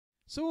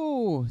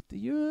So, do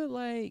you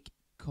like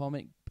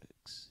comic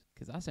books?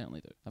 Because I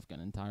certainly do. I've got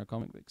an entire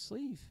comic book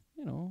sleeve.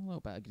 You know, a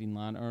little bit of Green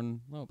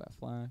Lantern, a little bit of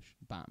Flash,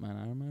 Batman,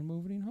 Iron Man,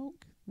 Wolverine,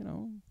 Hulk. You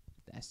know,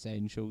 the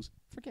essentials.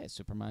 Forget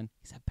Superman.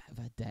 He's a bit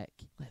of a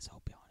dick. Let's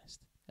all be honest.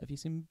 Have you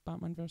seen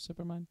Batman vs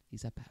Superman?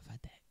 He's a bit of a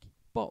dick.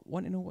 But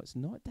want to know what's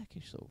not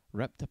dickish though?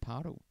 Ripped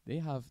Apparel. They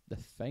have the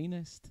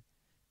finest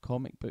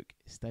comic book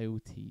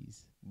style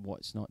tees.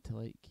 What's not to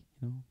like?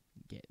 You know,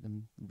 get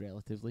them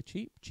relatively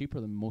cheap,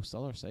 cheaper than most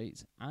other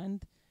sites,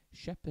 and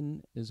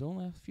shipping is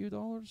only a few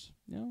dollars.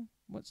 You know,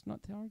 what's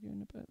not to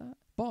arguing about that?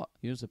 But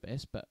here's the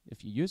best bit: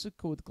 if you use the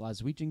code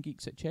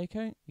GlaswegianGeeks at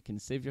checkout, you can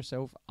save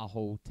yourself a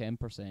whole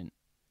 10%.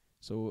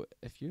 So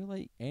if you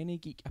like any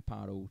geek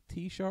apparel,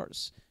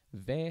 t-shirts,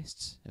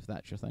 vests, if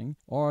that's your thing,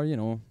 or you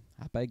know,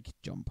 a big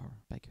jumper,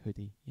 big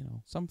hoodie, you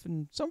know,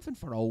 something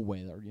for all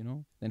weather, you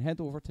know, then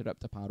head over to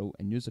Ripped Apparel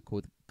and use the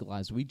code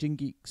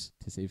GlaswegianGeeks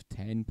to save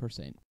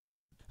 10%.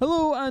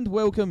 Hello and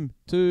welcome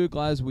to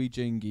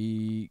Glaswegian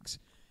Geeks.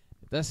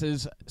 This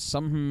is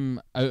something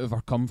out of our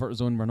comfort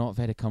zone. We're not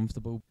very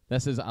comfortable.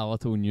 This is a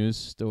little news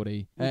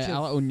story, a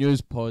little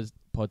news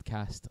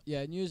podcast.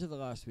 Yeah, news of the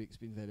last week's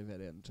been very,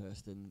 very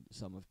interesting.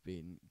 Some have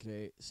been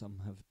great, some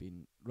have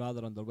been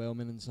rather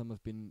underwhelming, and some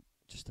have been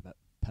just a bit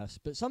pissed.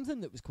 But something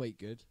that was quite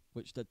good,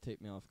 which did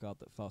take me off guard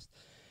at first,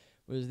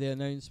 was the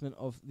announcement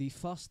of the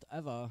first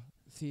ever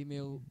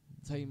female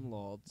Time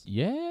Lord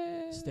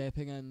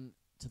stepping in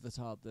to the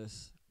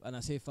TARDIS. And I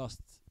say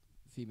first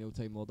female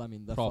Time Lord, I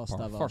mean the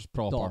first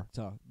proper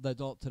Doctor. The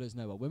Doctor is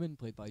now a woman,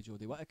 played by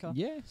Jodie Whittaker.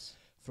 Yes.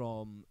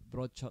 From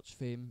Broadchurch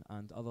fame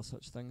and other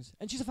such things.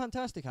 And she's a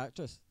fantastic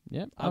actress.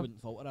 Yep. I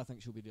wouldn't fault her. I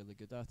think she'll be really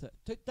good at it.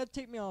 Did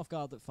take me off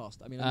guard at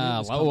first. I mean,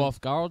 a little off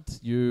guard.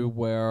 You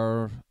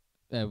were...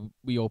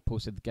 we all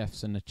posted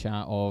gifs in the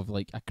chat of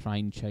like a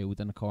crying child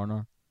in a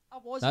corner. I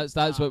wasn't.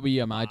 That's what we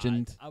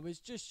imagined. I was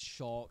just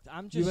shocked.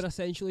 You were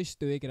essentially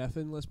Stewie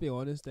Griffin, let's be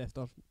honest,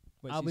 after...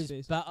 I was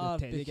bitter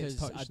because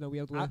touched in a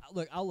weird way.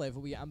 Look, I'll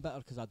level with you. I'm bitter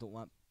because I don't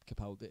want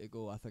Capaldi to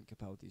go. I think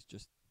Capaldi's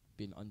just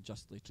been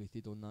unjustly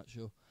treated on that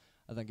show.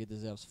 I think he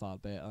deserves far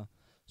better.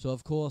 So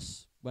of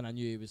course, when I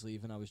knew he was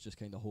leaving, I was just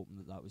kind of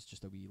hoping that was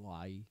just a wee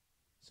lie,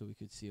 so we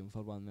could see him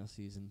for one more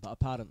season. But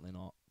apparently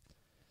not.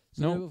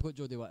 So now we've got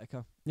Jodie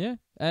Whittaker. Yeah,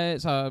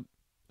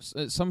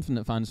 it's something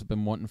that fans have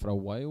been wanting for a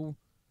while.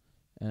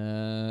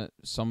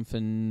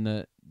 Something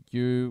that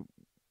you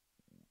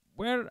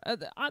were at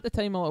the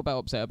time a little bit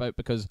upset about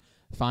because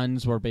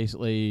fans were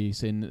basically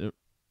saying that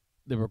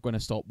they were going to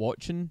stop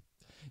watching.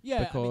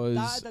 Yeah,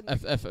 because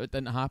if it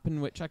didn't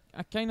happen, which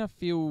I kind of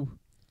feel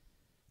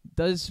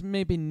does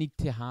maybe need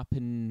to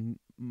happen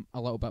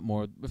a little bit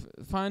more.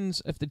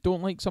 Fans, if they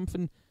don't like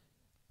something,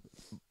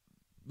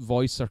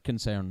 voice their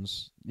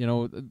concerns. You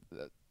know,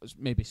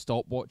 maybe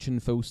stop watching,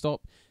 full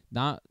stop.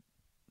 That,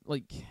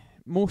 like,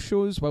 most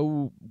shows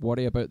will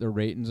worry about their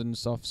ratings and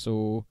stuff,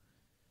 so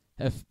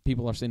if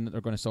people are saying that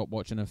they're going to stop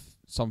watching if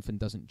something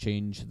doesn't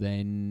change,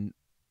 then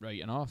right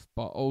enough.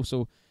 But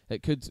also,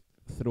 it could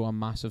throw a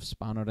massive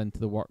spanner into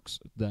the works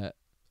that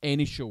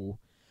any show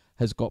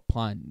has got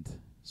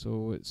planned.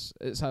 So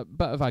it's a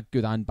bit of a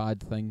good and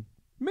bad thing.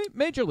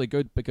 Majorly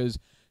good, because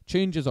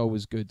change is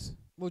always good.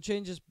 Well,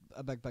 change is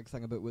a big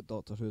thing about what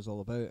Doctor Who is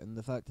all about, and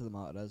the fact of the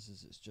matter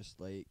is it's just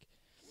like,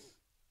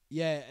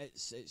 yeah,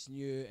 it's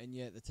new, and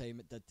yeah, at the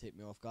time it did take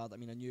me off guard. I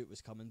mean, I knew it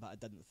was coming, but I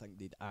didn't think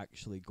they'd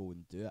actually go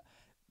and do it.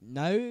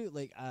 Now,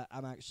 like,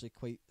 I'm actually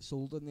quite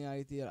sold on the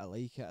idea. I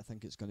like it. I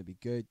think it's going to be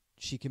good.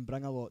 She can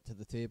bring a lot to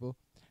the table,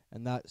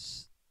 and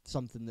that's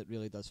something that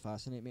really does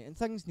fascinate me. And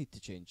things need to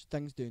change.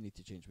 Things do need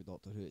to change with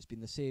Doctor Who. It's been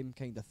the same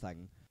kind of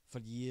thing for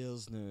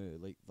years now,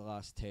 like the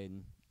last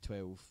 10,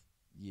 12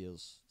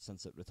 years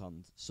since it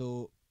returned.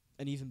 So,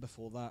 and even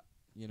before that,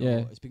 you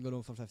know, It's been going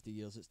on for 50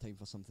 years. It's time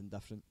for something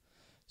different.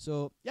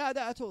 So, yeah,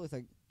 I totally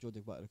think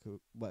Jodie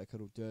Whittaker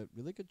will do a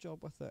really good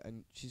job with it.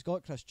 And she's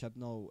got Chris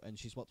Chibnall, and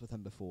she's worked with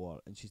him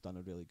before, and she's done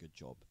a really good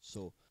job.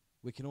 So,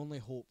 we can only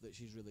hope that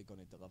she's really going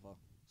to deliver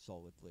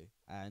solidly.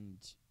 And,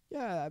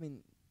 yeah, I mean,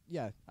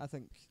 yeah, I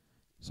think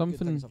good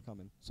things are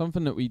coming.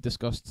 Something that we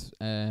discussed,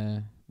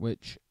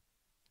 which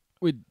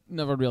we'd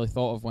never really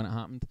thought of when it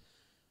happened.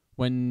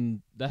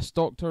 When this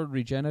Doctor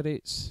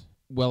regenerates,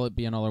 will it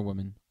be another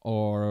woman,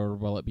 or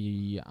will it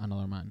be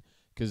another man?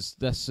 Because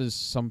this is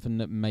something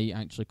that might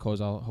actually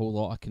cause a whole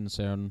lot of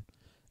concern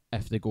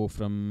if they go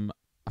from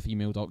a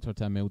female Doctor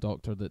to a male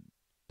Doctor. That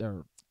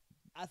they're,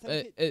 I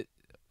think it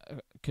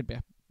could be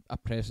a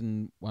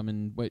present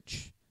woman,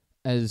 which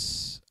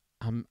is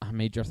a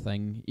major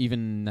thing. Even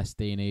in this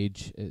day and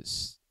age,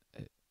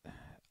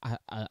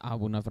 I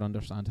will never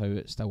understand how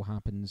it still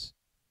happens.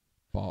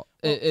 But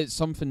it's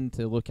something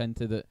to look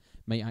into that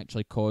might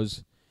actually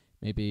cause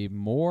maybe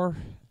more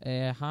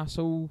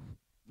hassle.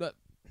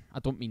 I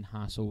don't mean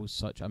hassle as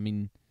such. I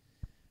mean...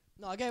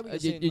 No, I get what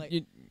you're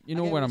saying. You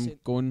know where I'm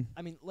going.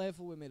 I mean,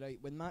 level with me, right?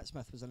 When Matt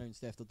Smith was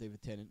announced after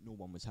David Tennant, no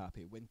one was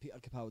happy. When Peter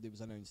Capaldi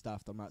was announced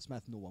after Matt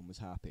Smith, no one was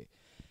happy.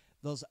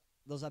 There's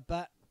a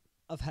bit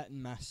of hit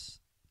and miss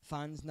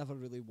fans never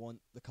really want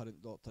the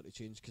current Doctor to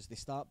change because they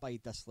start by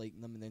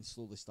disliking them and then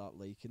slowly start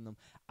liking them.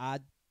 I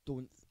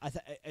don't.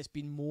 It's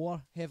been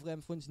more heavily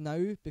influenced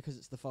now because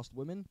it's the first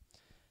woman,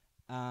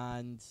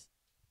 and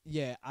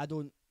yeah, I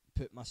don't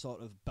put my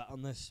sort of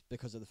bitterness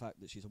because of the fact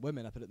that she's a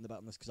woman. I put it in the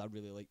bitterness because I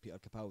really like Peter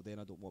Capaldi and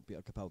I don't want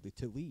Peter Capaldi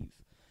to leave.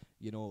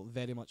 You know,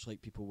 very much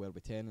like people were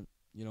with Tennant.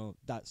 You know,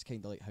 that's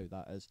kind of like how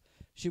that is.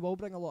 She will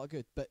bring a lot of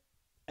good, but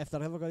if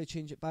they're ever going to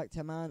change it back to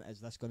a man, is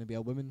this going to be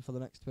a woman for the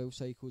next 12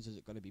 cycles? Is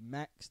it going to be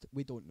mixed?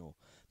 We don't know.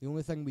 The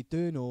only thing we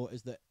do know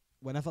is that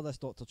whenever this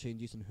Doctor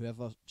changes and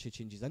whoever she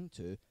changes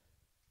into,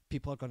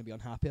 people are going to be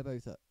unhappy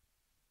about it.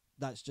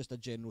 That's just a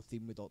general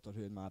theme with Doctor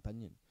Who, in my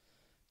opinion.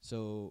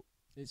 So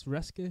It's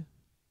risky.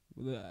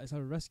 It's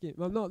a risky.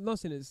 Well, I'm not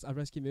saying it's a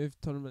risky move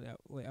turning it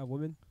like a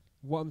woman.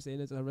 What I'm saying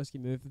is a risky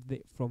move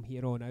from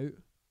here on out.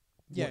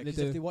 yeah, what they because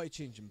do. if they want to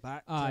change him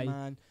back to Aye. a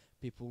man,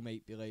 people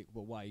might be like,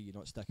 well, why are you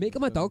not sticking Make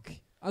with him a women? dog.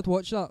 I'd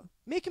watch that.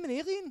 Make him an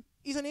alien.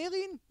 He's an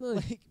alien. Aye.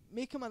 Like,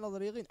 make him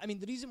another alien. I mean,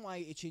 the reason why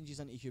he changes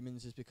into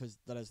humans is because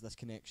there is this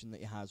connection that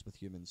he has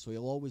with humans. So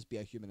he'll always be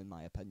a human, in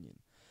my opinion.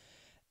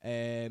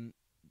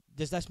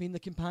 Does this mean the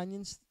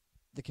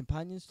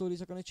companion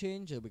stories are going to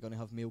change? Are we going to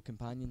have male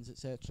companions,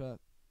 etc.?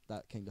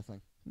 That kind of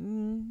thing.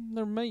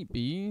 There might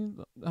be.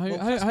 How Well,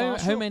 how Chris how, how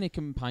Marshall- many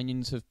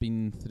companions have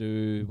been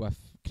through with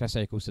Chris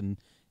Eccleston,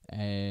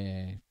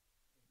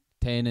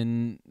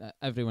 Tennant,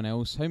 everyone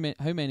else? How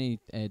many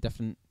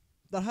different?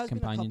 There has been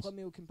a Companions. couple of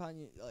male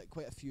companions, like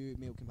quite a few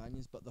male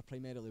companions, but they're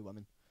primarily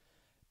women.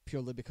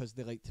 Purely because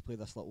they like to play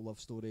this little love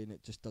story and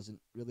it just doesn't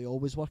really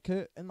always work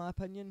out, in my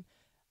opinion.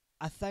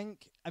 I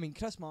mean,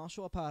 Chris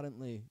Marshall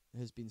apparently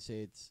has been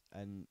said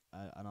in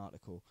an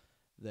article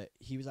that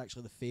he was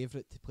actually the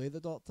favourite to play the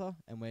Doctor,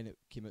 and when it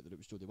came out that it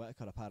was Jodie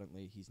Whittaker,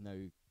 apparently he's now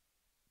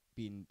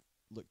being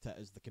looked at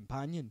as the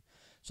companion.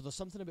 So there's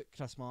something about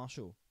Chris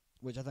Marshall,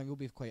 which I think will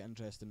be quite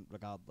interesting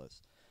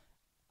regardless.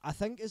 I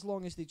think as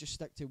long as they just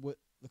stick to what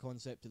the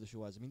concept of the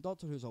show is. I mean,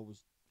 Doctor Who's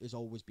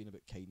always been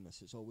about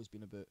kindness. It's always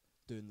been about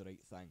doing the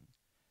right thing.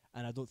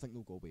 And I don't think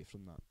they'll go away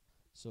from that.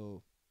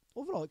 So,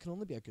 overall, it can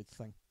only be a good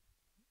thing.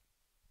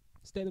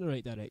 Step in the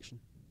right direction.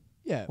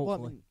 Yeah, well, I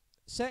Hopefully. mean,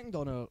 second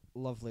on our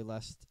lovely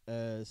list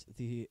is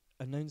the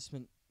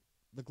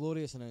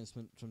glorious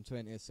announcement from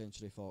 20th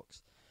Century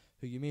Fox,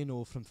 who you may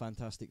know from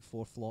Fantastic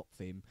Four flop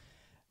fame,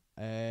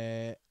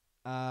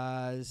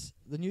 as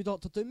the new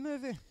Doctor Doom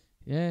movie.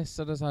 Yes,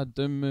 there is a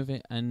Doom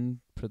movie in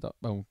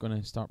going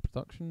to start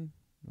production,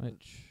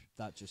 which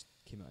That just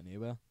came out of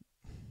nowhere.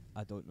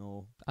 I don't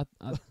know.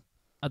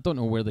 I don't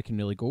know where they can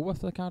really go with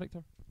the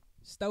character.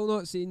 Still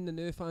not seen the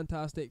new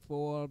Fantastic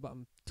Four, but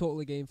I'm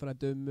totally game for a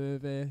Doom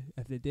movie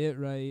if they do it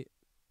right.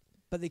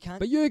 But they can't.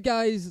 But you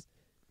guys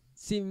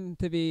seem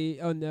to be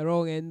on the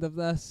wrong end of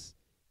this.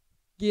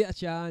 Give it a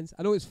chance.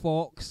 I know it's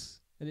Fox,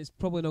 and it's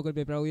probably not going to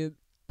be brilliant,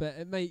 but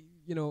it might,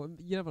 you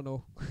never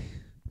know.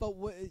 But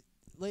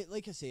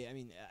like I say, I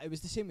mean, it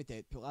was the same with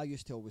Deadpool. I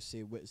used to always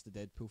say, what is the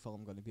Deadpool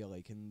film going to be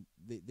like? And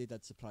they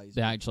did surprise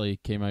They me. actually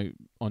came out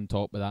on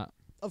top with that.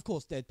 Of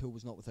course, Deadpool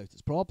was not without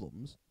its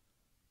problems.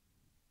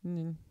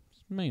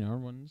 Minor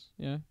ones,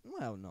 yeah.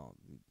 Well, no.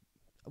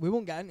 We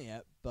won't get into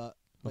it, but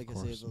like I say,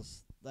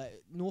 course. there's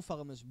no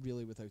film is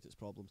really without its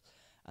problems.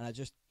 And I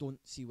just don't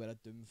see where a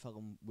Doom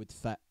film would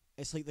fit.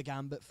 It's like the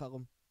Gambit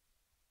film.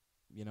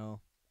 You know,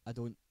 I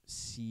don't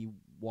see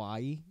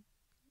why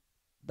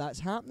that's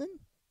happening.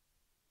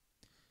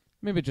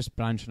 Maybe just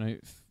branching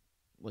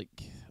out,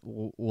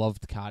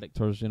 loved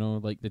characters.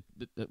 Like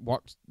that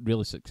worked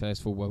really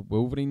successful with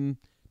Wolverine,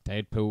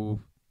 Deadpool,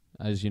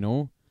 as you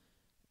know.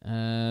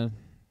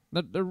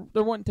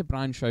 They're wanting to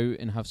branch out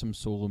and have some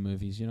solo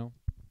movies.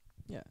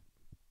 Yeah.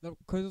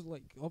 Because,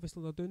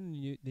 obviously they're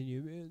doing the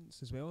New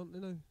Mutants as well, aren't they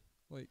now?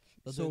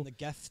 They're doing The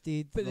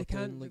Gifted, but they're they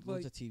doing, can't,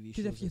 loads of TV shows.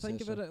 Because if you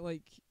think etc. about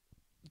it,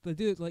 they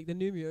do the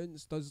New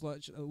Mutants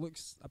it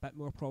looks a bit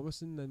more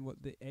promising than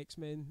what the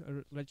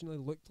X-Men originally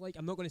looked like.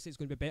 I'm not going to say it's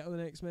going to be better than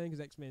X-Men because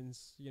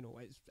X-Men's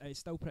it's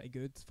still pretty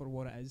good for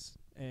what it is.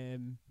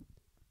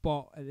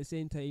 But at the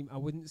same time, I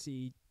wouldn't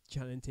see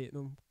Channing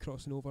Tatum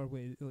crossing over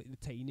with the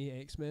tiny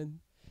X-Men.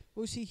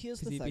 Well, see,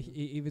 here's the Because thing.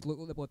 he would look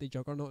like the bloody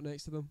Juggernaut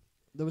next to them.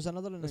 There was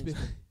another Let's be-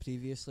 announcement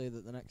previously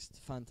that the next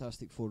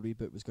Fantastic Four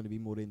reboot was going to be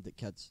more aimed at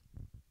kids,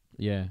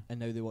 Yeah.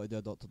 and now they want to do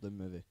a Doctor Doom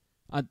movie.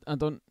 I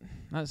don't.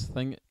 That's the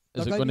thing. Is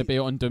They're it gonna going to be- be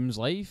on Doom's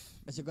life?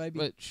 Is it going to be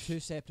Which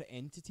two separate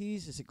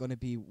entities? Is it going to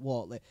be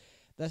what?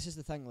 This is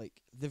the thing.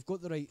 They've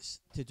got the rights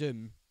to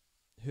Doom,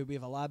 who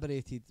we've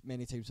elaborated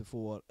many times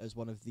before as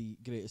one of the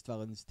greatest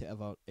villains to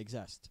ever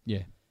exist.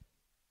 yeah.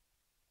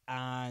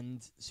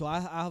 And so I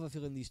have a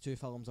feeling these two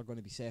films are going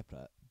to be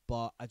separate,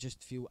 but I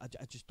just feel I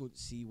just don't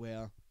see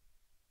where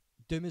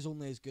Doom is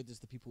only as good as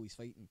the people he's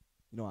fighting.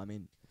 You know what I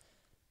mean?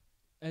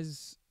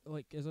 Is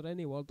there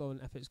any word on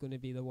if it's going to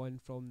be the one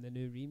from the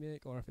new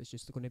remake or if it's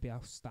just going to be a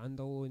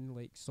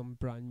standalone, some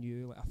brand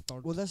new, a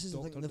third? Well, this is the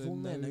Doctor thing. They've Doom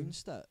only now?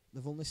 announced it.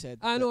 They've only said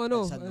I know, that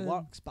it's in the um,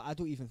 works, but I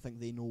don't even think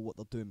they know what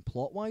they're doing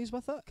plot-wise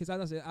with it. Because I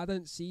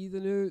didn't see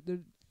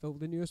the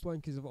the newest one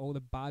because of all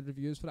the bad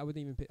reviews for it. I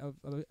wouldn't even pay.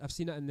 I've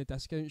seen it in the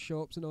discount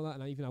shops and all that,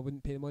 and I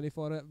wouldn't pay the money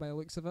for it by the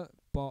looks of it.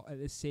 But at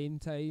the same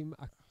time,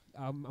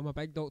 I'm a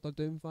big Doctor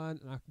Doom fan,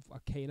 and I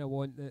kind of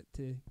want it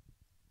to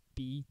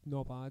be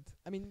not bad.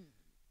 I mean,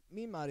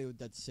 me and Mario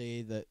did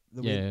say that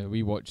the way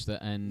we watched it,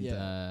 and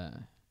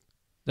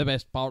the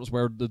best parts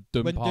were the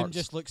Doom when parts. Doom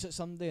just looks at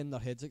somebody and their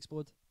heads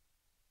explode.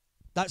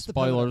 That's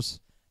Spoilers.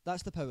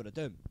 That's the power of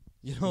Doom.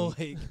 You know,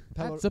 like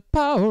power. That's the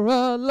power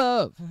of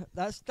love.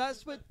 That's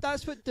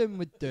what Doom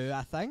would do.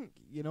 I think.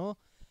 You know,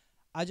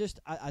 I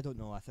don't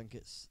know. I think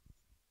it's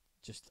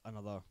just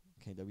another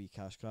kind of wee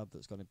cash grab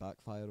that's going to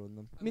backfire on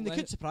them. I mean, they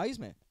could surprise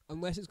me.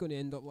 Unless it's going to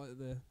end up like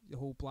the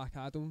whole Black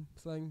Adam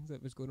thing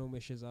that was going on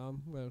with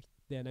Shazam, where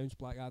they announced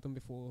Black Adam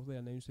before they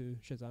announced who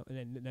Shazam,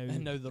 and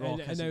now The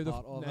Rock isn't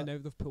part of it. Now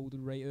they've pulled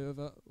it right out of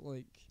it.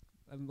 Like,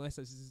 unless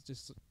this is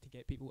just to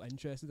get people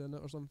interested in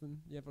it or something,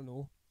 you never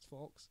know. It's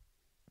Fox.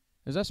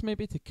 Is this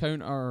maybe to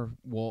counter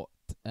what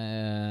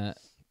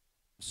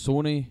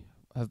Sony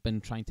have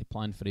been trying to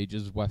plan for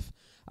ages with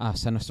a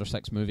Sinister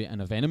Six movie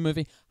and a Venom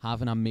movie,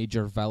 having a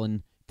major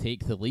villain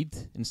take the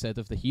lead instead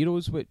of the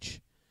heroes, which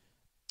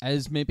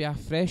is maybe a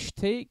fresh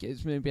take.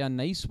 It's maybe a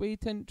nice way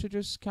to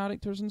introduce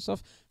characters and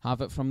stuff.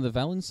 Have it from the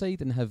villain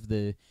side and have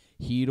the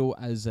hero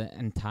as an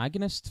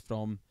antagonist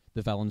from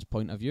the villain's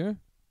point of view.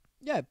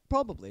 Yeah,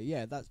 probably.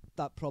 Yeah,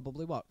 that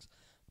probably works.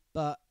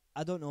 But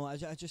I don't know. I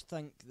just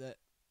think that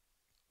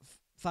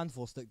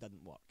Fantastic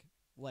didn't work.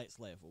 Let's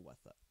level with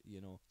it,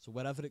 you know. So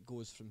wherever it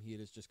goes from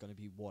here is just going to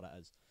be what it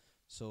is.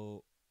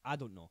 So I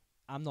don't know.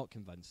 I'm not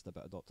convinced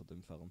about a Doctor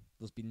Doom film.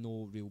 There's been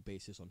no real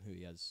basis on who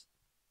he is,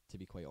 to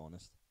be quite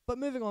honest. But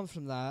moving on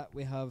from that,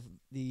 we have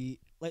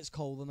let's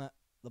call them it,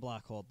 the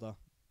Black Order.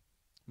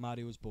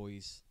 Mario's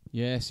boys.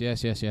 Yes.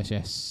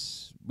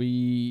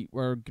 We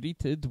were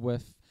greeted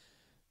with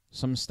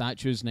some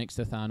statues next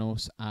to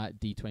Thanos at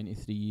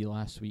D23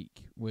 last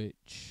week,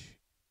 which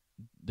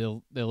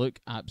they look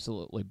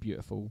absolutely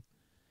beautiful.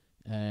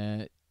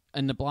 In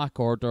the Black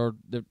Order,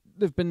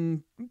 they've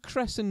been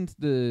christened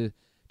the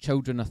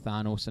Children of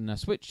Thanos in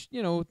this, which,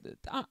 you know,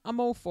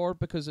 I'm all for,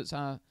 because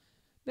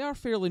they are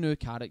fairly new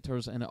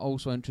characters, and it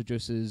also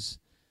introduces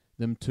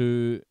them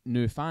to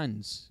new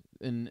fans.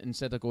 And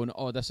instead of going,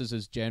 oh, this is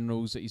his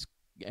generals that he's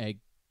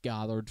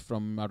gathered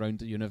from around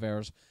the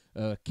universe,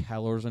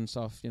 killers and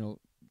stuff, you know,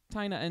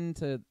 tying it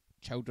into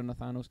Children of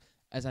Thanos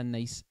is a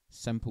nice,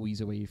 simple,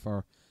 easy way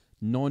for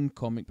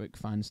non-comic book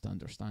fans to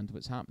understand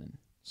what's happening.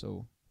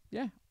 So,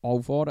 yeah,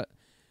 all for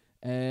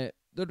it.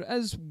 There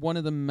is one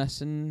of them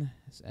missing,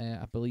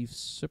 I believe,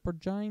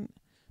 Supergiant,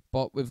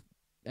 but we've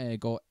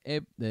got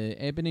the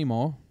Ebony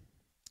Maw,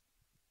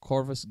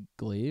 Corvus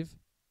Glaive,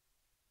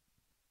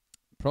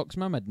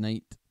 Proxima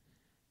Midnight,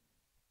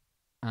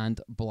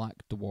 and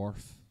Black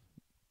Dwarf.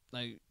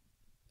 Now,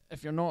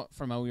 if you're not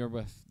familiar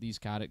with these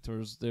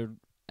characters, they're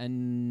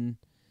in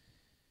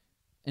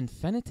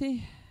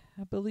Infinity,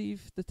 I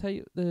believe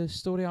the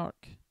story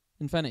arc.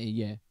 Infinity,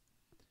 yeah.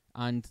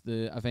 And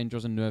the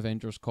Avengers and New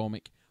Avengers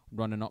comic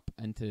running up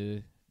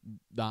into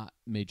that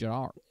major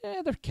arc.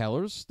 Yeah, they're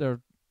killers.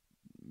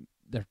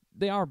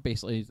 They are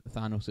basically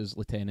Thanos'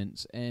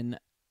 lieutenants, and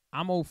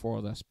I'm all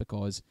for this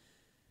because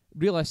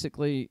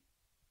realistically,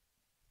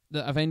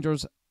 the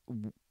Avengers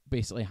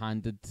basically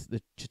handed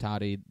the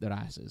Chitauri their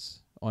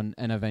asses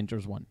in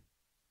Avengers 1.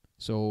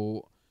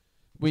 So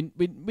we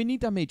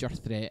need a major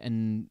threat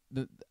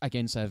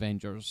against the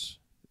Avengers.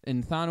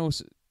 And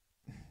Thanos,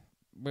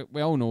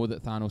 we all know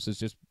that Thanos is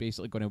just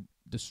basically going to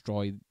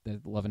destroy the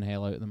living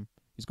hell out of them.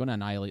 He's going to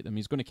annihilate them.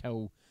 He's going to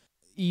kill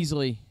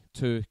easily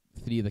 2-3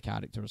 of the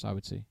characters, I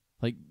would say.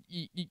 Like,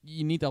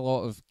 you need a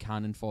lot of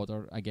cannon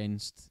fodder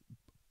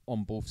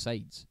on both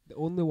sides. The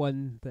only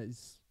one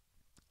that's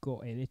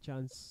got any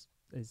chance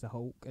is the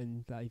Hulk,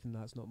 and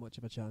that's not much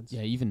of a chance.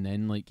 Yeah, even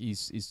then, like,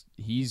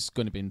 he's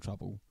going to be in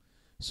trouble.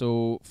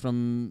 So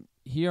from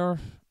here,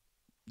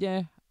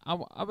 yeah,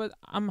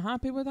 I'm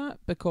happy with that,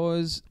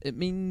 because it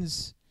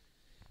means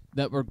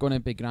that we're going to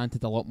be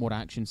granted a lot more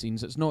action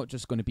scenes. It's not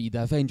just going to be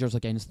the Avengers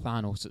against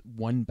Thanos,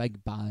 one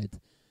big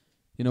bad.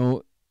 You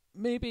know,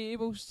 maybe he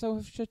will still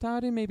have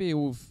Chitauri, maybe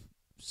he'll have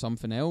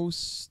something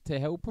else to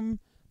help him,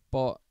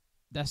 but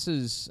this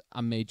is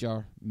a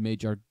major,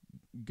 major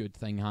good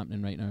thing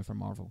happening right now for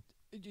Marvel.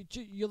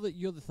 You're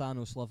the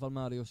Thanos lover,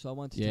 Mario, so I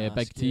wanted to ask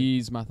big you.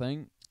 T's my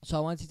thing. So I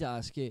wanted to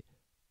ask you,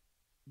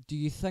 do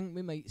you think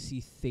we might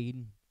see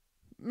Thane?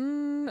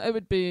 It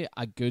would be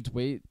a good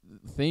way.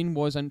 Thane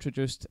was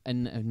introduced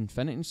in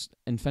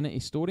Infinity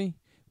Story.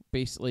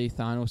 Basically,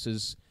 Thanos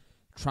is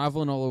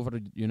traveling all over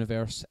the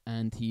universe,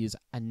 and he is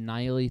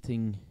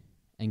annihilating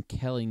and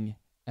killing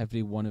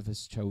every one of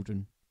his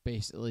children.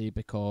 Basically,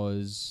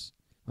 because,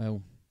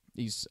 well,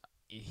 he's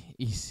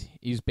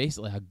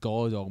basically a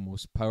god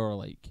almost,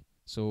 power-like.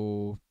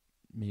 So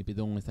maybe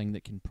the only thing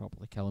that can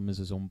properly kill him is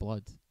his own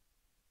blood.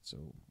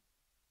 So,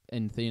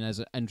 and Thane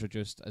is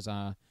introduced as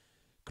a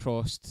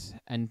crossed,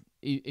 and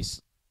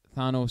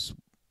Thanos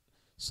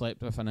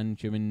slept with an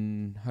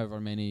Inhuman however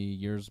many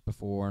years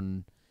before,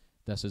 and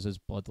this is his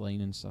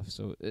bloodline and stuff.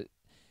 So it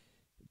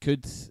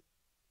could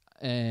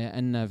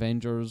in the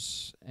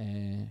Avengers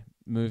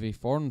movie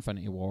for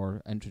Infinity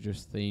War,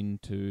 introduce Thane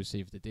to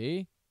save the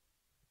day.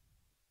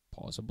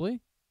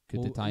 Possibly.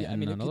 Could they tie it I in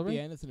mean, it another could be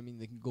way? anything. I mean,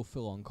 they can go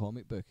full on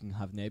comic book and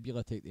have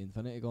Nebula take the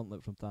Infinity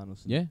Gauntlet from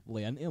Thanos and Yeah.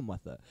 lay into him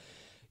with it.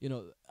 You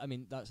know, I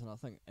mean, that's another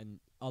thing. And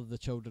are the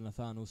Children of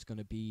Thanos going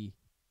to be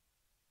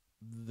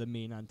the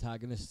main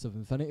antagonists of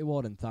Infinity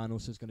War, and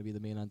Thanos is going to be the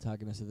main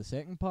antagonist of the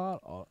second part?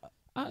 Or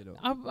you know,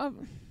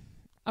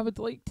 I would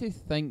like to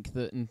think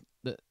that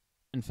that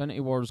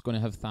Infinity War is going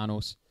to have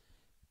Thanos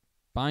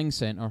bang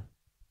centre,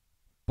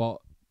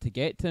 but to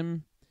get to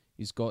him,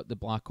 he's got the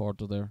Black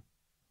Order there.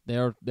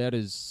 There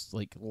is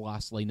like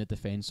last line of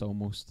defense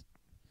almost.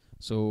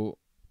 So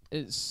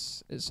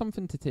it's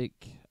something to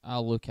take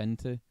a look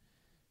into.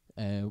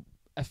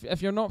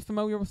 If you're not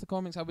familiar with the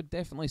comics, I would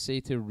definitely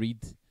say to read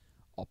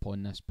up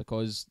on this,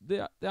 because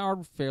they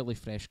are fairly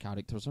fresh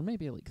characters, or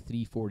maybe like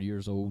 3-4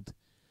 years old.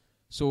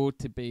 So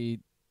to be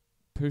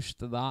pushed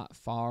that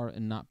far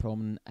and that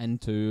prominent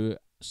into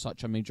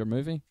such a major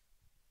movie,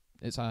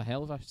 it's a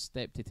hell of a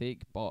step to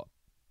take. But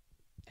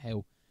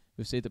hell,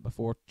 we've said it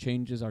before,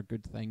 changes are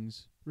good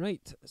things.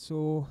 Right,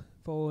 so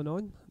following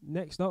on,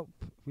 next up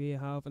we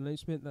have an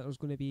announcement that there's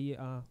going to be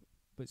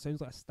what sounds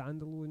like a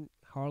standalone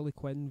Harley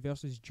Quinn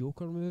versus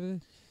Joker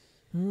movie.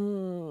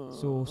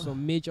 So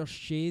some major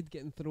shade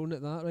getting thrown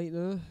at that right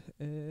now.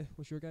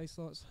 What's your guys'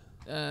 thoughts?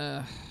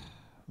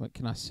 What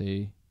can I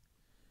say?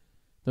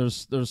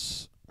 There's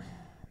this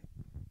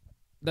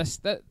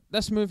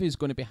movie is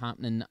going to be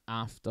happening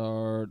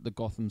after the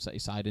Gotham City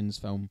Sirens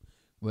film,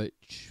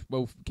 which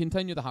will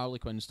continue the Harley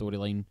Quinn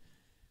storyline,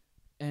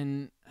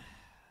 and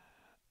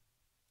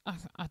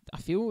I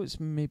feel it's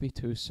maybe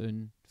too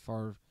soon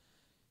for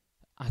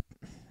a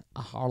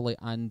Harley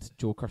and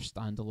Joker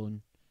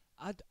standalone.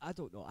 I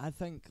don't know. I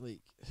think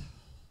like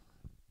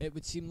it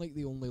would seem like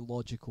the only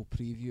logical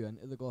preview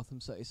into the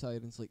Gotham City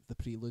Sirens, like the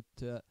prelude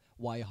to it,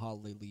 why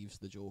Harley leaves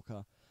the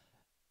Joker.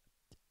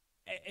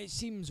 It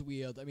seems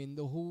weird. I mean,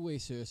 the whole way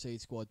Suicide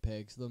Squad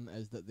pegs them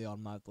is that they are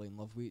madly in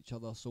love with each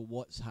other. So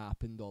what's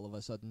happened all of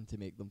a sudden to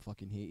make them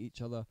fucking hate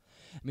each other?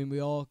 I mean,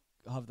 we all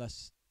have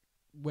this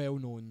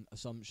well-known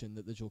assumption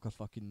that the Joker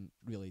fucking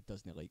really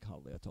doesn't like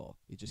Harley at all.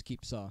 He just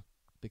keeps her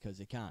because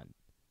he can,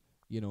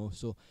 you know.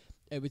 So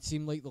it would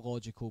seem like the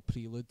logical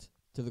prelude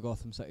to the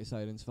Gotham City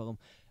Sirens film.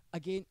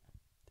 Again,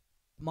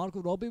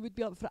 Margot Robbie would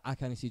be up for it. I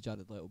can't see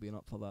Jared Leto being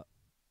up for that.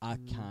 I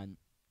can't.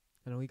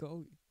 I know he got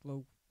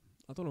well.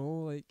 I don't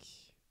know. Like,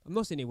 I'm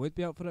not saying he would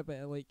be up for it, but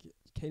I like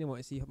kind of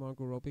want to see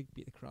Margot Robbie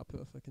beat the crap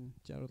out of fucking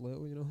Jared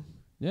Leto. You know.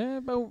 Yeah,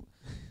 well,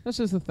 this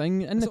is the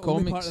thing in That's the the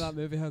only comics. part of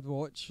that movie I'd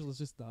watch was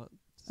just that.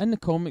 In the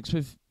comics,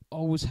 we've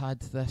always had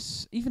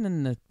this. Even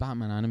in the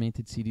Batman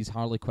animated series,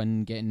 Harley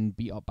Quinn getting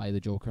beat up by the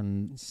Joker,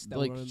 and Still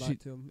like running she, back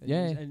to him. And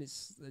yeah. and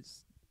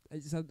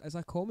it's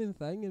a common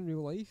thing in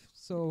real life.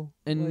 So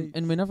and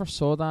we never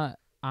saw that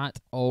at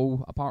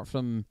all, apart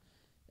from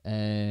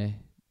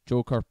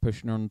Joker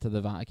pushing her into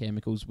the vat of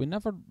chemicals. We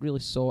never really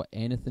saw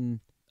anything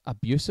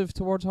abusive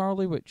towards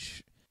Harley,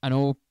 which I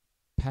know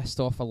pissed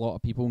off a lot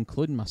of people,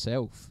 including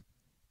myself,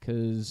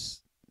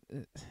 because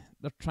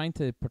they're trying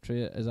to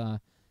portray it as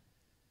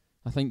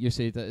I think you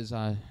said it as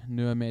a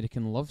new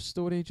American love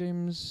story,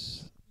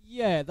 James.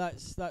 Yeah,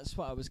 that's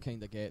what I was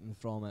kind of getting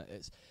from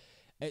it.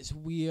 It's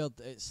weird.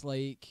 It's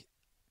like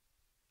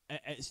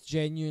it's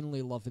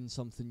genuinely loving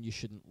something you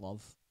shouldn't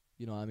love.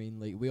 You know what I mean?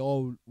 Like we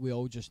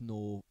all just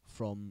know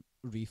from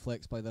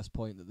reflex by this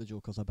point that the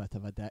Joker's a bit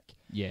of a dick.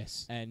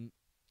 Yes. And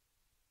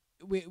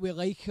we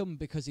like him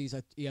because he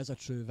is a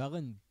true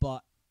villain,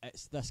 but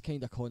it's this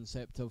kind of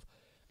concept of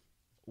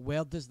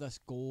where does this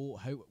go?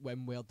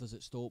 Where does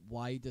it stop?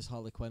 Why does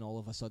Harley Quinn all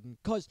of a sudden?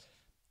 Because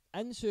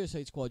in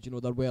Suicide Squad, you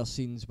know, there were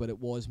scenes where it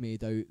was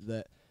made out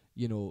that,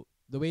 you know,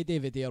 the way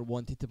David Ayer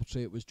wanted to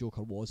portray it was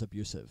Joker was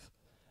abusive,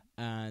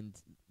 and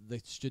the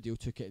studio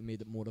took it and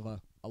made it more of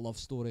a love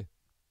story,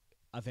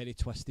 a very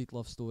twisted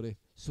love story.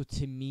 So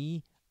to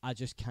me, I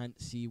just can't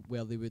see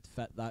where they would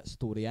fit that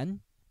story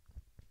in.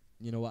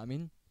 You know what I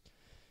mean?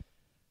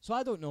 So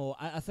I don't know.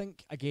 I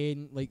think,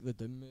 again, like the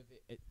Doom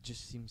movie, it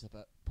just seems a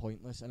bit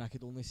pointless, and I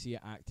could only see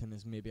it acting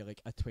as maybe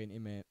like a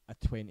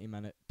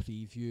 20-minute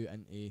preview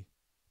into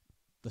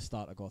the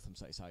start of Gotham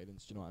City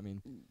Sirens. Do you know what I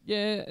mean?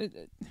 Yeah,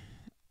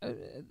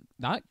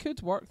 that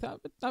could work. That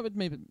would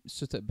maybe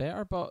suit it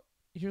better. But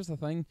here's the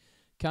thing: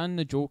 can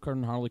the Joker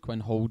and Harley Quinn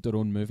hold their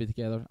own movie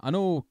together? I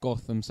know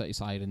Gotham City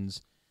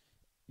Sirens.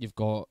 You've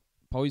got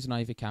Poison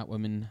Ivy,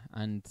 Catwoman,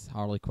 and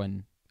Harley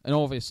Quinn, and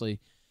obviously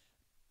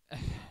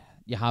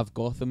you have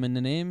Gotham in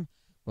the name.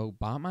 Will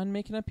Batman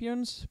make an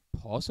appearance?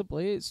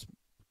 Possibly. It's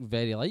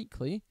very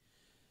likely.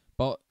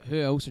 But who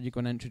else are you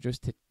going to introduce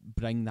to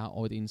bring that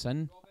audience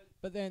in?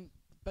 But then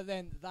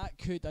that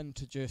could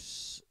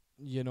introduce,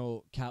 you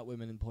know,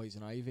 Catwoman and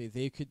Poison Ivy.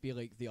 They could be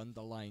like the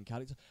underlying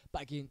characters.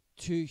 But again,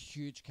 two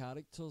huge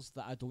characters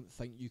that I don't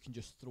think you can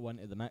just throw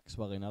into the mix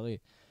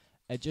willy-nilly.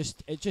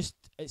 It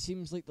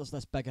seems like there's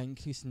this big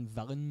increase in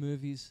villain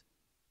movies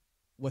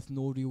with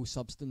no real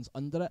substance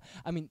under it.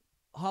 I mean,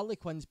 Harley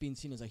Quinn's been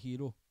seen as a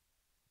hero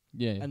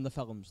Yeah. in the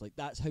films. Like,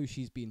 that's how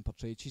she's being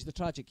portrayed. She's the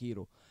tragic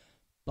hero.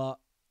 But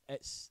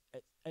it's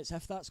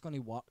if that's going to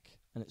work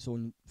in its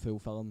own full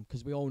film,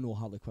 because we all know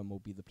Harley Quinn will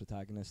be the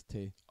protagonist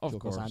to Of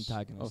Joker's course.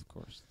 antagonist. Of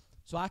course.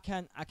 So I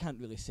can't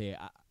really say.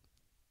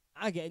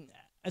 I get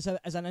as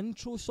an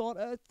intro sort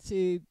of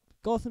to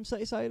Gotham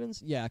City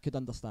Sirens. Yeah, I could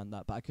understand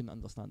that, but I couldn't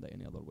understand it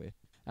any other way.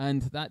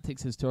 And that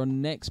takes us to our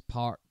next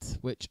part,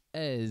 which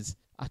is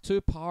a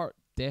 2-part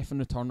Death and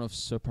Return of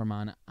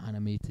Superman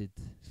animated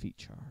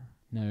feature.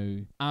 Now,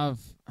 I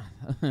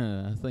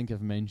think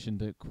I've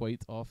mentioned it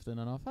quite often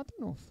enough. I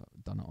don't know if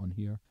I've done it on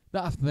here.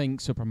 That I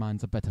think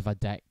Superman's a bit of a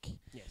dick.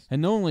 Yes.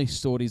 And the only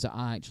stories that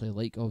I actually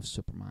like of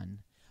Superman.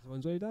 The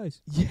ones where he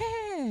dies.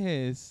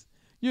 Yes!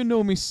 You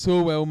know me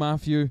so well,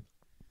 Matthew.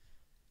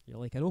 You're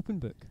like an open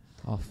book.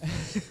 Oh,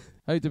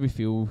 how do we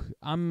feel?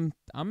 I'm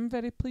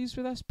very pleased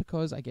with this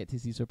because I get to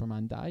see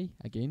Superman die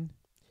again.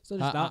 It's not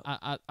just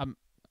that.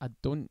 I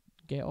don't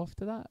get off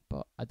to that,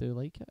 but I do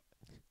like it.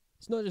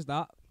 It's not just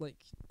that. Like,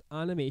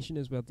 animation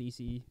is where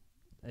DC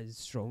is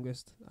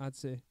strongest, I'd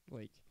say.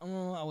 Like,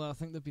 Oh, well, I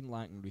think they've been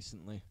lacking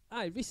recently.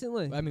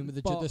 recently. I mean, with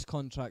the but Judas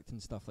contract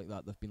and stuff like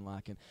that, they've been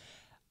lacking.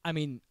 I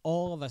mean,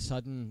 all of a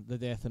sudden, the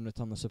Death and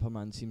Return of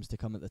Superman seems to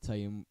come at the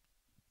time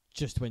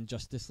just when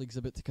Justice League's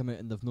about to come out,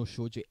 and they've no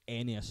showed you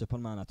any of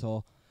Superman at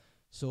all.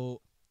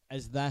 So,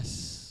 is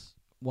this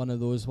one of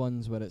those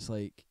ones where it's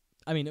like,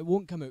 I mean, it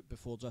won't come out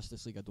before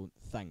Justice League, I don't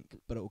think,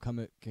 but it'll come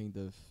out kind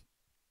of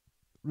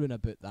round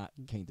about that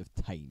kind of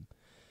time.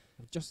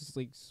 Justice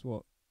League's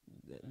what?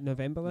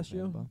 November this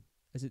year? November.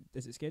 Is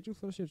it scheduled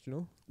for this year? Do you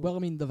know? Well, I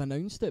mean, they've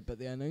announced it, but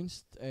they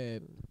announced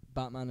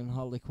Batman and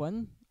Harley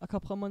Quinn a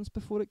couple of months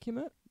before it came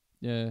out.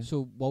 Yeah.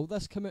 So will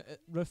this come out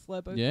roughly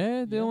about?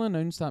 Yeah, they Yeah. only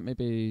announced that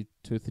maybe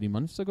 2-3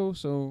 months ago,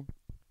 so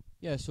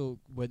Yeah, so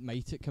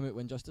might it come out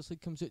when Justice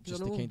League comes out, just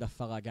to Dunno. kind of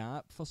fill a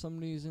gap for some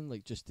reason,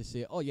 like just to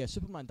say, oh yeah,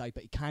 Superman died,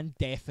 but he can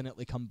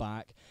definitely come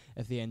back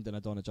if the ending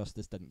of Dawn of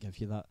Justice didn't give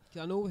you that.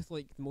 'Cause I know with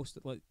like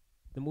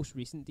the most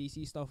recent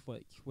DC stuff,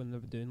 like when they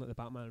were doing like the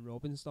Batman and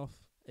Robin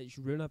stuff, it's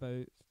run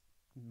about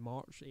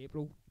March,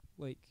 April,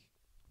 like,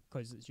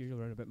 'cause it's usually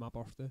around about my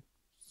birthday.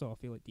 So I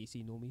feel like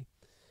DC know me.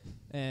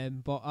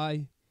 But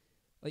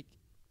like,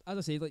 as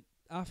I say, like,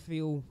 I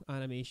feel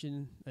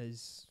animation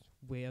is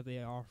where they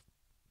are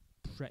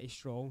pretty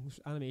strong.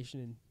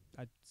 Animation,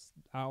 and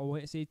I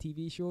want to say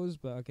TV shows,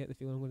 but I get the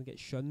feeling I'm going to get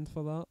shunned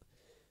for that.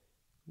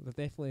 They're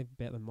definitely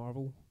better than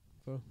Marvel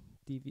for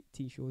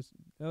TV shows.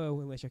 Oh,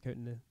 well, unless you're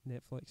counting the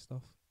Netflix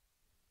stuff.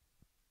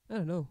 I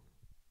don't know.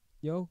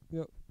 Yo.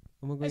 Am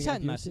I going It's to hit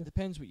get and miss. abused It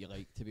depends what you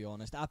like, to be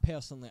honest. I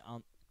personally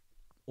aren't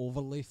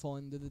overly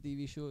fond of the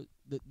TV show,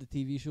 the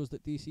TV shows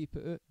that DC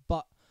put out,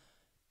 but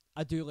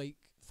I do like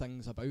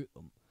things about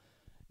them,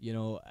 you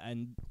know.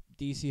 And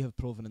DC have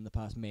proven in the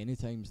past many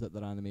times that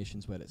their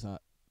animation's where it's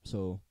at.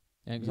 So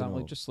yeah, exactly.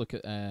 know. Just look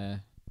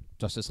at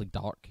Justice League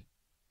Dark.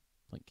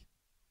 Like,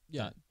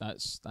 yeah,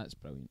 that's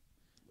brilliant.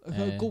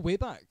 go way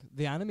back.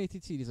 The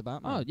animated series of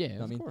Batman. Oh yeah, you know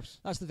what I of mean, course.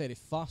 that's the very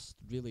first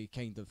really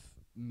kind of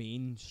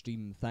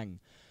mainstream thing.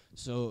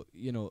 So,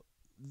 you know,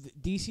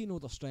 DC know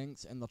their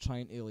strengths and they're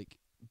trying to like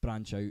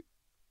branch out,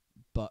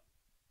 but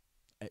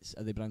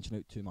are they branching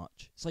out too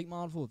much? It's like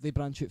Marvel, they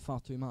branch out far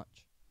too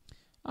much.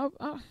 I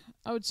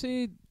would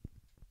say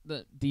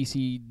that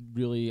DC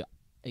really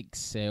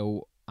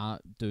excel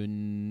at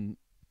doing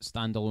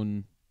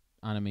standalone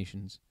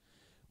animations,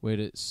 where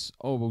it's,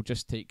 oh, we'll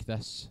just take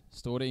this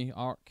story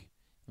arc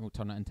and we'll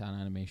turn it into an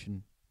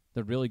animation.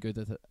 They're really good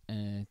at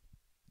it.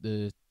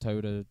 The Tower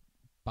of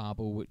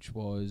Babel, which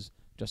was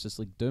Justice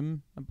League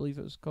Doom, I believe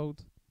it was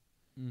called.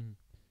 Mm.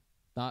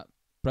 That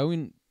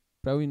brilliant,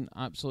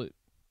 absolute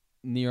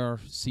near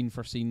scene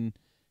for scene,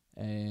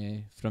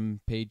 from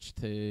page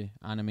to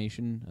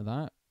animation of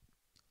that.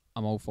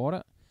 I'm all for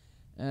it.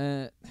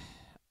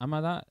 Am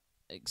I that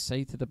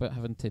excited about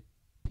having to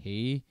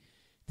pay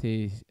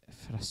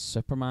for a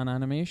Superman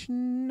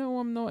animation? No,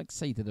 I'm not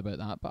excited about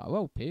that, but I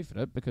will pay for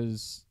it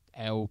because,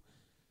 hell,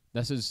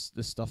 this is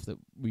the stuff that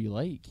we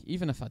like.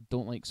 Even if I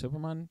don't like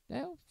Superman,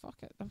 hell, fuck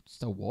it, I'll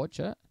still watch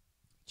it.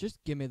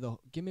 Just give me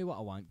what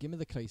I want. Give me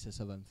the Crisis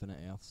of Infinite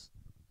Earths.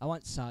 I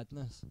want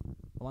sadness.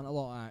 I want a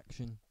lot of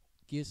action.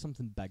 Give us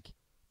something big.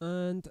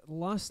 And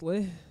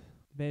lastly,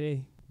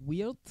 very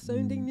weird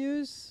sounding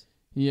news.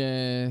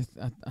 Yeah,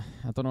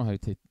 I don't know how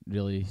to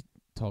really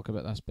talk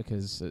about this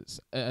because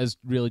it is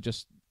really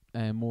just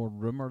more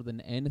rumour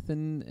than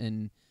anything,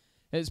 and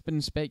it's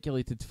been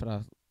speculated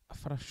for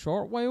a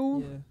short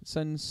while, Yeah.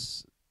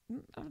 since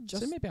I'd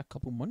say maybe a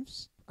couple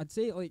months. I'd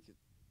say like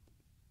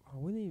I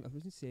wouldn't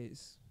say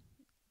it's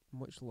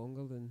much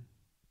longer than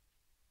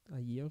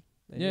a year.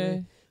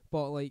 Anyway.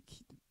 But like,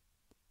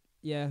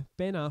 yeah,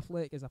 Ben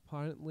Affleck is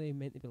apparently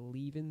meant to be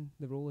leaving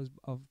the role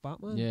of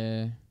Batman.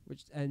 Yeah,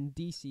 And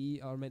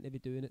DC are meant to be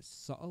doing it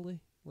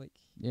subtly. Like,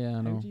 yeah, I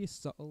how know. do you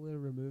subtly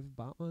remove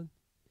Batman?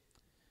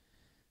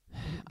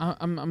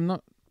 I'm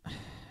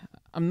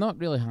not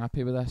really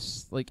happy with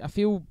this. Like, I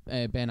feel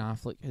Ben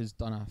Affleck has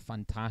done a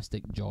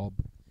fantastic job.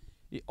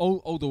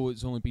 Although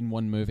it's only been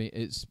one movie,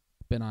 it's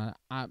been an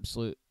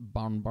absolute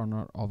barn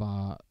burner of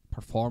a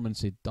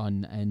performance he'd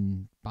done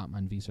in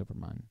Batman v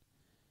Superman.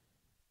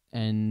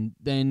 And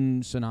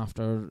then soon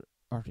after,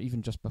 or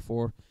even just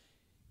before,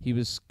 he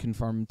was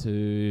confirmed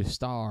to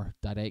star,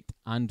 direct,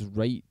 and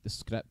write the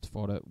script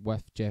for it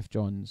with Jeff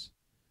Johns.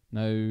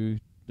 Now,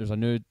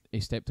 he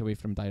stepped away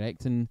from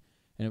directing,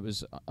 and it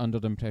was under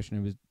the impression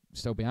he would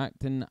still be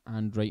acting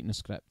and writing a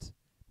script.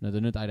 Now,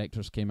 the new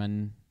directors came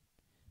in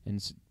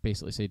and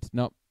basically said,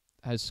 nope,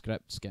 his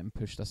script's getting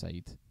pushed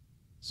aside.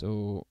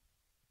 So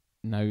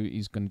now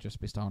he's going to just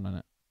be starring in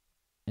it.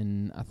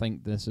 And I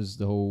think this is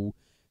the whole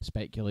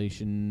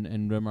speculation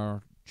and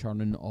rumour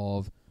churning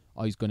of,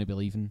 oh, he's going to be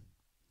leaving.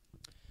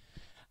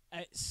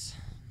 It's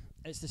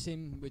the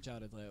same with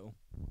Jared Leto.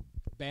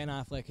 Ben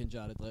Affleck and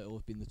Jared Leto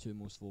have been the two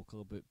most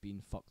vocal about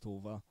being fucked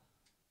over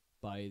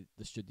by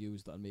the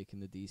studios that are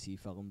making the DC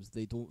films.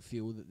 They don't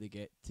feel that they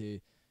get to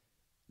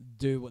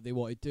do what they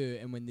want to do,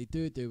 and when they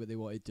do what they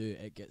want to do,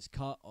 it gets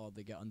cut or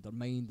they get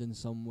undermined in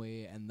some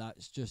way, and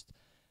that's just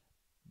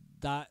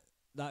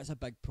that's a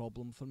big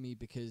problem for me,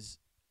 because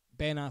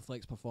Ben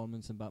Affleck's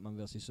performance in Batman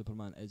vs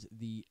Superman is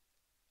the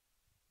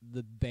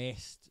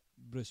best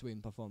Bruce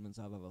Wayne performance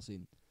I've ever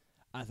seen.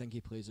 I think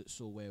he plays it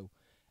so well,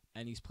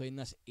 and he's playing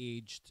this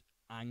aged,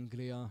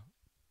 angrier,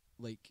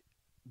 like,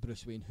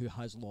 Bruce Wayne who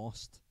has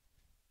lost,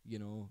 you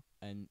know,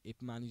 and he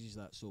manages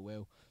that so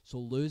well. So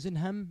losing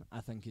him,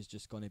 I think, is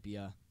just going to be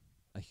a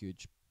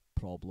huge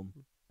problem.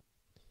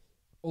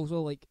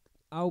 Also, like,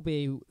 I'll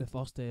be the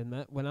first to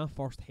admit, when I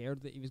first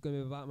heard that he was going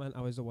to be Batman,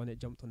 I was the one that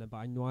jumped on the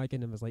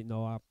bandwagon and was like,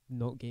 no, I'm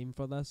not game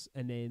for this.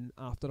 And then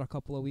after a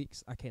couple of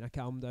weeks, I kind of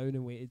calmed down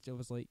and waited. I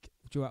was like,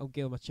 do you know what, I'll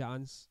give him a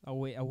chance. I'll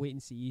wait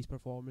and see his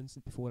performance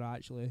before I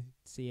actually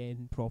say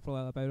anything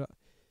properly about it.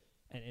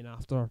 And then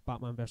after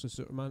Batman vs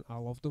Superman, I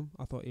loved him.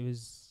 I thought he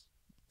was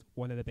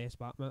one of the best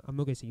Batman. I'm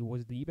not going to say he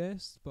was the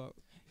best, but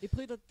he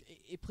played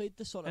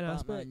the sort of in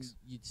Batman aspects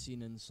you'd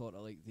seen in sort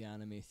of like the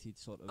animated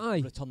sort of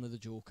Aye. Return of the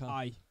Joker.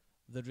 Aye.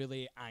 The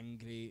really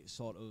angry,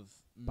 sort of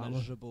Batman.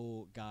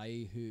 miserable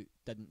guy who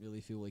didn't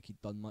really feel like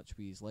he'd done much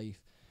with his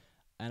life.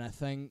 And I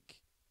think,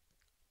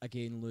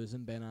 again,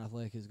 losing Ben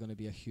Affleck is going to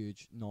be a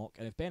huge knock.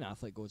 And if Ben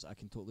Affleck goes, I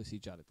can totally see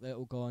Jared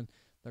Leto gone.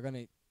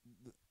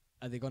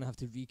 Are they going to have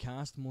to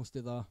recast most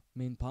of the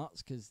main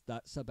parts? Because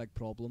that's a big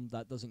problem.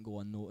 That doesn't go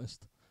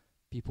unnoticed.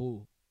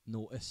 People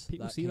notice.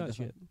 People see kind that of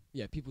thing. shit.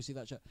 Yeah, people see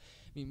that shit.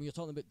 I mean, when you're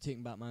talking about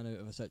taking Batman out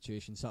of a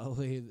situation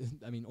subtly,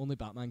 I mean, only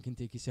Batman can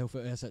take himself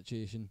out of a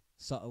situation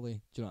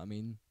subtly. Do you know what I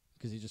mean?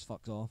 Because he just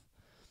fucks off.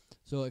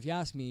 So if you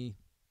ask me,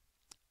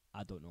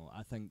 I don't know.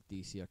 I think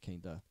DC are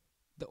kind of...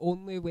 The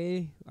only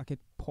way I could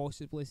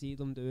possibly see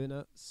them doing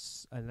it,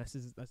 and this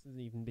isn't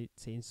even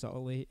saying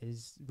subtly,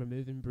 is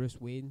removing Bruce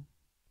Wayne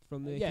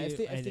from the if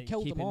they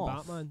killed him keeping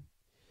off. Batman.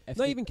 If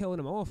Not they- even killing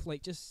him off,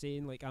 like just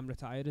saying like, I'm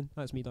retiring.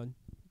 That's me done.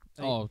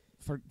 Like, Oh,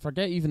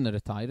 forget even the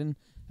retiring.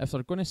 If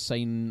they're going to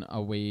sign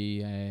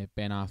away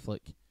Ben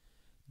Affleck,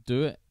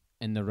 do it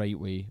in the right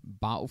way.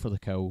 Battle for the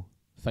kill.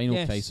 Final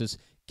Yes. crisis.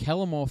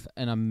 Kill him off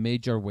in a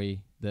major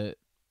way that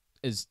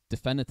is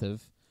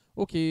definitive.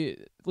 Okay,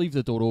 leave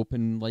the door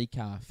open like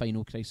a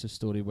Final Crisis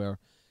story where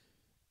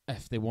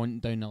if they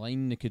want down the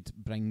line, they could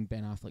bring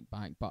Ben Affleck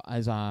back. But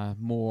as a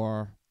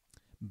more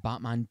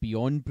Batman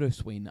beyond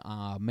Bruce Wayne,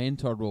 a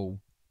mentor role.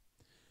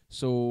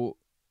 So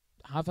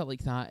have it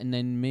like that, and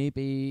then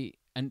maybe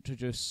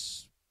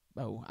introduce...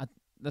 Well,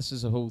 this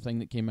is a whole thing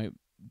that came out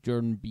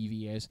during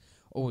BVS.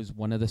 Oh, is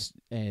one of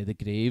the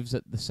graves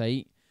at the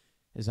site?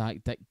 Is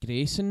that Dick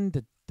Grayson?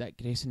 Did Dick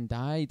Grayson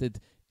die? Did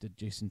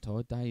Jason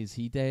Todd die? Is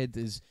he dead?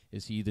 Is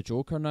he the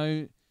Joker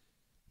now?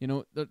 You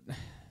know,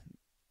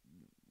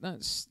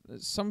 that's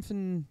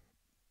something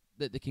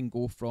that they can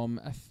go from.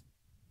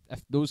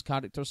 If those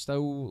characters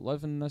still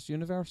live in this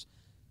universe,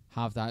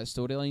 have that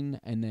storyline,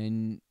 and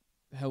then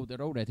hell,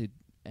 they're already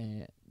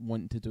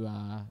wanting to do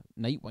a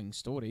Nightwing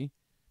story,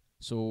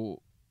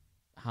 so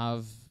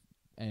have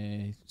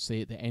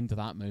say at the end of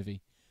that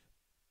movie,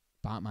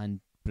 Batman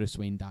Bruce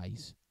Wayne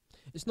dies.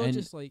 It's not And-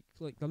 just like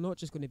they're not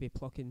just going to be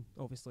plucking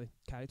obviously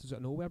characters out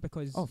of nowhere,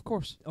 because Oh, of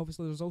course.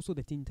 obviously there's also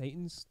the Teen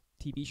Titans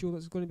TV show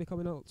that's going to be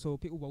coming out, so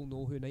people will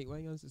know who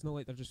Nightwing is. It's not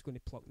like they're just going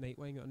to pluck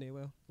Nightwing out of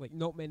nowhere. Like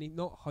not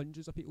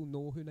hundreds of people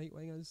know who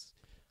Nightwing is.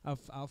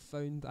 I've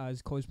found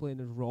as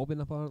cosplaying as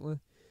Robin apparently,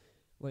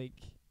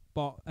 like,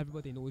 but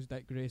everybody knows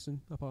Dick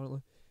Grayson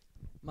apparently.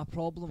 My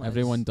problem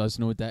Everyone is... does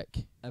know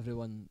Dick.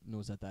 Everyone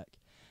knows a dick.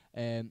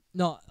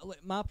 No,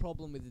 like, my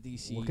problem with the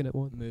DC Looking at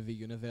one. movie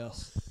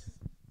universe...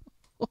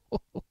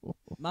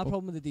 My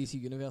problem with the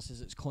DC universe is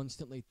it's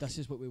constantly, this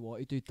is what we want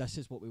to do, this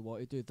is what we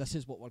want to do, this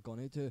is what we're going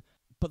to do.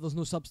 But there's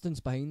no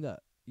substance behind it.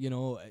 You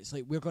know, it's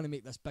like, we're going to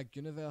make this big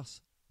universe.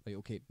 Right,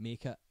 okay,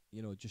 make it.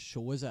 You know, just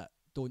show us it.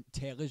 Don't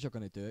tell us you're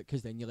going to do it,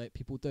 because then you let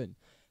people down.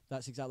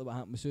 That's exactly what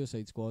happened with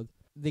Suicide Squad.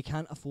 They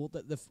can't afford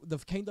it.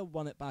 They've kind of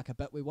run it back a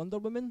bit with Wonder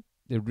Woman.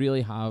 They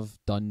really have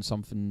done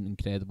something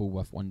incredible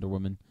with Wonder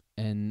Woman,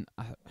 and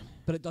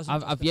But it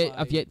doesn't I've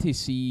yet to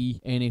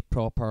see any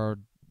proper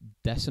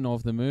dissing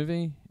of the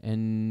movie,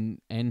 and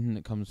anything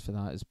that comes for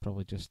that is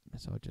probably just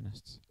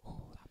misogynists. Oh,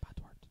 that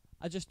bad word.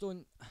 I just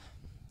don't...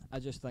 I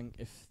just think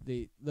if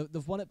they've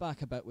won it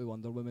back a bit with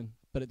Wonder Woman,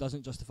 but it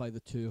doesn't justify the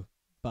 2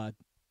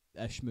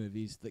 bad-ish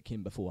movies that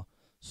came before.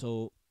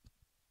 So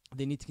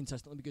they need to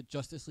consistently be good.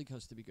 Justice League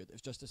has to be good.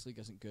 If Justice League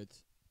isn't good,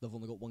 they've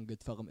only got one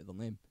good film to their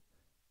name,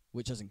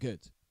 which isn't good.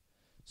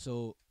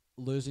 So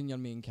losing your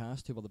main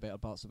cast, who were the better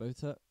parts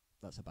about it,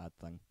 that's a bad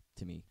thing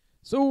to me.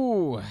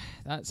 So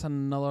that's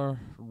another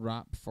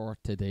wrap for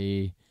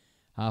today.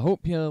 I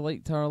hope you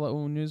liked our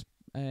little news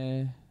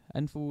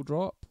info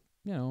drop.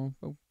 You know,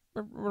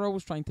 we're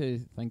always trying to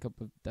think up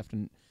of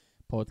different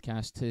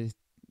podcasts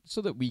so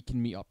that we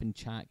can meet up and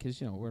chat, because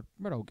you know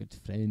we're all good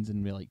friends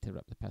and we like to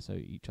rip the piss out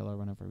of each other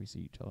whenever we see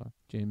each other.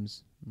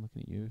 James, I'm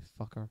looking at you,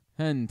 fucker.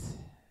 And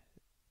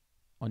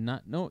on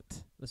that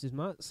note, This is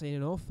Matt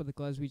signing off for the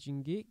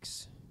Glaswegian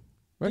Geeks.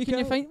 where Geek can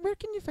you out. find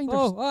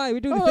Oh, aye, we're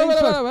doing the Oh, things wait,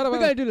 first. wait, We wait,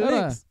 gotta do the wait,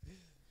 links.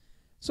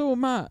 So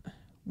Matt,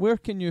 where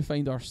can you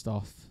find our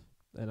stuff?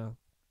 In a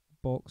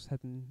box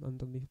hidden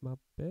underneath my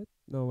bed.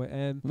 No, wait.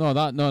 No,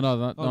 that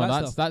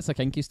that's stuff. the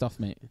kinky stuff,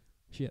 mate.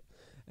 Shit.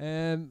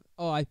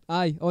 Aye,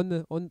 on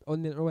the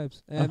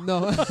interwebs.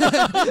 No.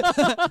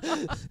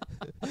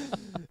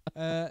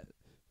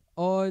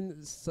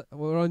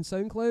 We're on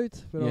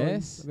SoundCloud.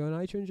 Yes. We're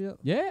on iTunes yet.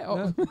 Yeah.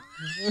 Oh.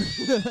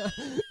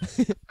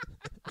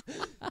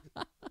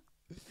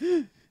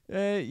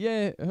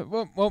 Yeah.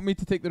 Want me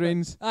to take the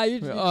reins? You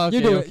Oh, do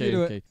it. okay, You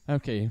do okay, it.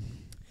 okay.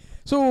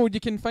 So you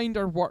can find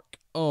our work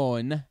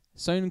on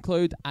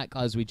SoundCloud at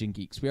Glaswegian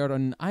Geeks. We are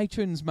on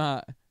iTunes,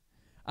 Matt,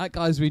 at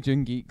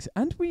Glaswegian Geeks,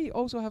 and we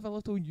also have a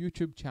little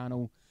YouTube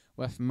channel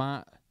with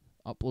Matt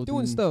uploading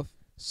Doing stuff.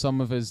 some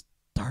of his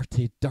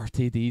dirty,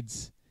 dirty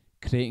deeds,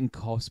 creating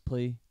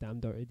cosplay, Damn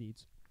dirty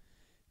deeds.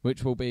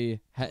 which will be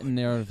hitting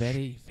there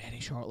very, very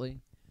shortly.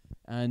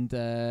 And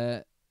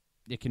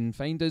you can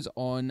find us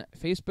on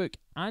Facebook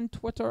and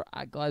Twitter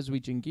at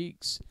Glaswegian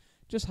Geeks.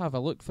 Just have a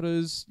look for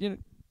us. You know,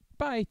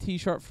 buy a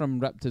t-shirt from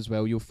Ripped as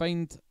well. You'll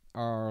find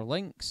our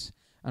links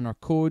and our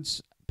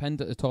codes pinned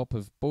at the top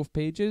of both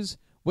pages,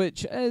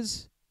 which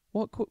is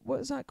what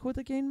is that code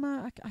again,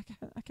 Matt?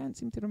 I can't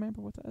seem to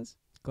remember what it is.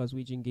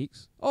 Glaswegian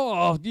Geeks.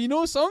 Oh, do you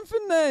know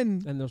something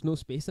then? And there's no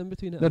space in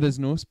between it. There is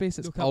no space.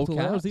 It's no all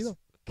capital letters caps. either.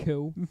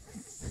 Cool.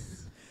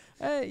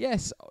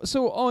 Yes.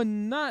 So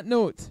on that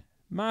note,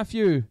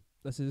 Matthew.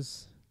 This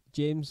is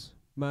James,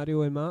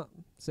 Mario, and Matt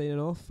signing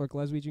off for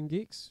Glaswegian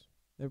Geeks.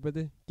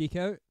 Everybody, geek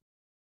out.